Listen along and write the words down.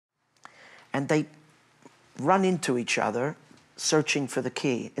and they run into each other, searching for the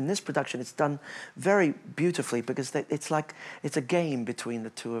key. In this production, it's done very beautifully because it's like it's a game between the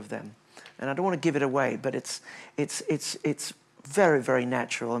two of them. And I don't want to give it away, but it's very, very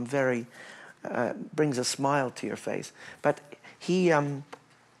natural and very brings a smile to your face. But he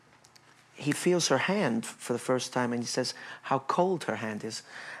feels her hand for the first time, and he says how cold her hand is,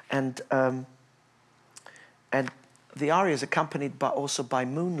 and the aria is accompanied by also by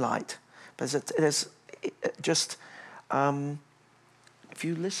moonlight. But there's just if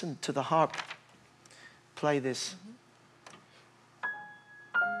you listen to the harp play this.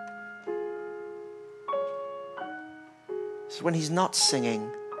 So when he's not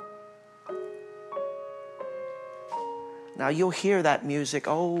singing. Now you'll hear that music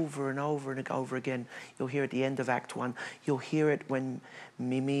over and over and over again. You'll hear it at the end of Act 1. You'll hear it when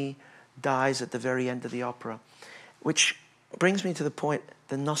Mimi dies at the very end of the opera. Which brings me to the point,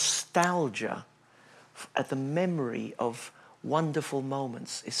 the nostalgia at the memory of wonderful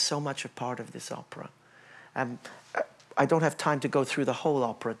moments is so much a part of this opera. I don't have time to go through the whole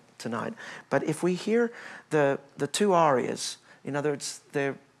opera tonight, but if we hear the two arias, in other words,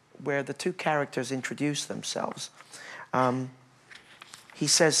 where the two characters introduce themselves, he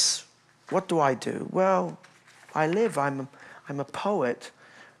says, "What do I do? Well, I live. I'm a poet.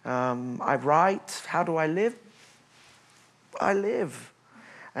 I write. How do I live? I live.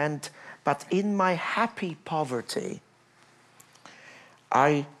 But in my happy poverty,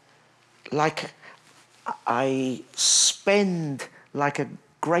 I spend like a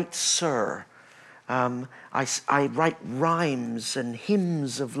great sir. I write rhymes and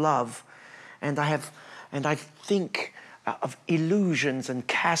hymns of love, and I think of illusions and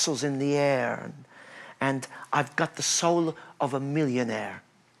castles in the air, and I've got the soul of a millionaire."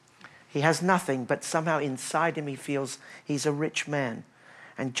 He has nothing, but somehow inside him he feels he's a rich man.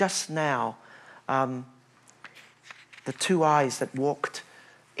 And just now, the two eyes that walked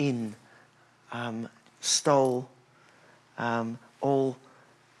in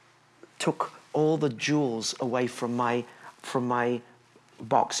took all the jewels away from my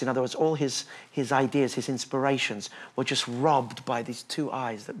box. In other words, all his ideas, his inspirations were just robbed by these two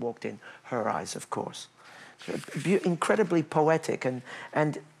eyes that walked in. Her eyes, of course. So, incredibly poetic and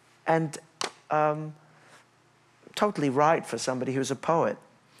totally right for somebody who's a poet.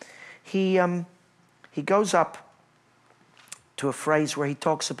 He goes up to a phrase where he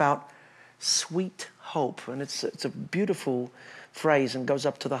talks about sweet hope, and it's a beautiful phrase, and goes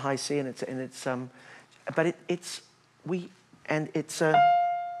up to the high C, and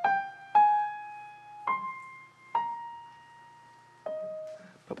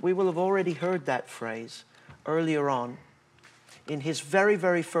but we will have already heard that phrase earlier on. In his very,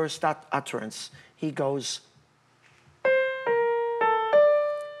 very first utterance, he goes.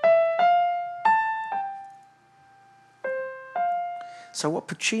 So what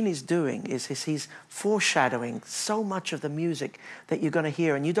Puccini's doing is he's foreshadowing so much of the music that you're going to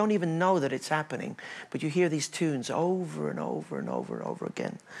hear, and you don't even know that it's happening, but you hear these tunes over and over and over and over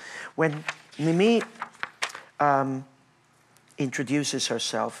again. When Mimi introduces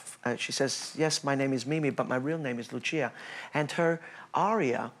herself, she says, "Yes, my name is Mimi, but my real name is Lucia." And her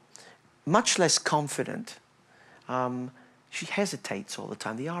aria, much less confident, she hesitates all the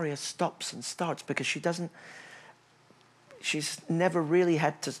time. The aria stops and starts because she's never really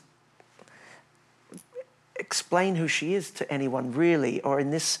had to explain who she is to anyone, really, or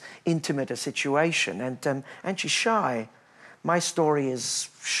in this intimate a situation. And she's shy. My story is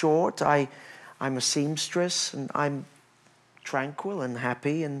short. I'm a seamstress, and I'm tranquil and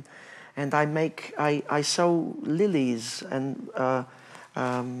happy, and I sow lilies and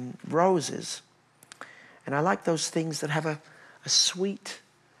roses, and I like those things that have a sweet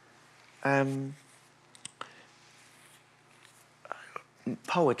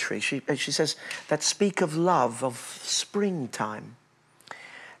poetry. She says that speak of love, of springtime.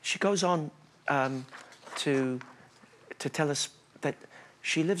 She goes on to tell us that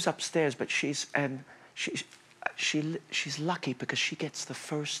she lives upstairs, but she's lucky because she gets the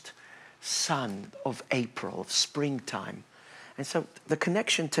first sun of April, of springtime. And so the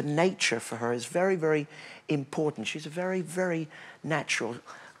connection to nature for her is very, very important. She's a very, very natural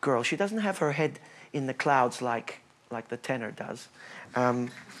girl. She doesn't have her head in the clouds like the tenor does.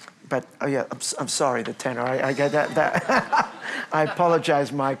 But oh yeah, I'm sorry, the tenor. I get that. I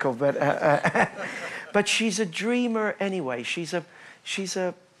apologize, Michael, but she's a dreamer anyway. She's a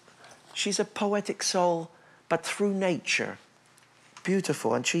poetic soul, but through nature.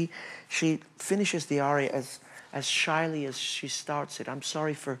 Beautiful. And she finishes the aria as shyly as she starts it. "I'm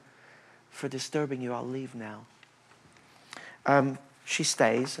sorry for disturbing you. I'll leave now." She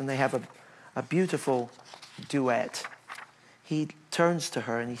stays, and they have a beautiful duet. He turns to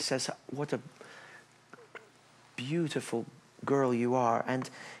her and he says, what a beautiful girl you are. And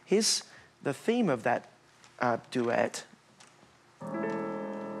the theme of that duet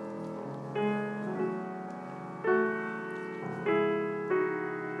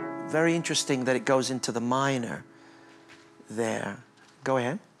very interesting that it goes into the minor there. Go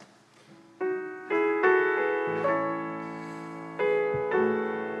ahead.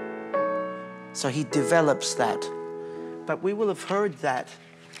 So he develops that. But we will have heard that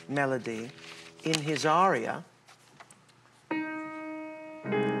melody in his aria.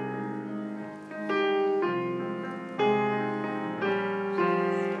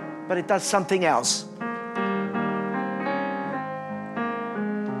 But it does something else.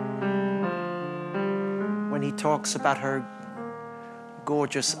 When he talks about her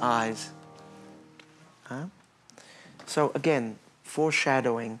gorgeous eyes. Huh? So again,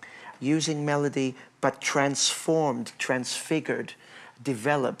 foreshadowing, using melody, but transformed, transfigured,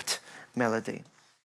 developed melody.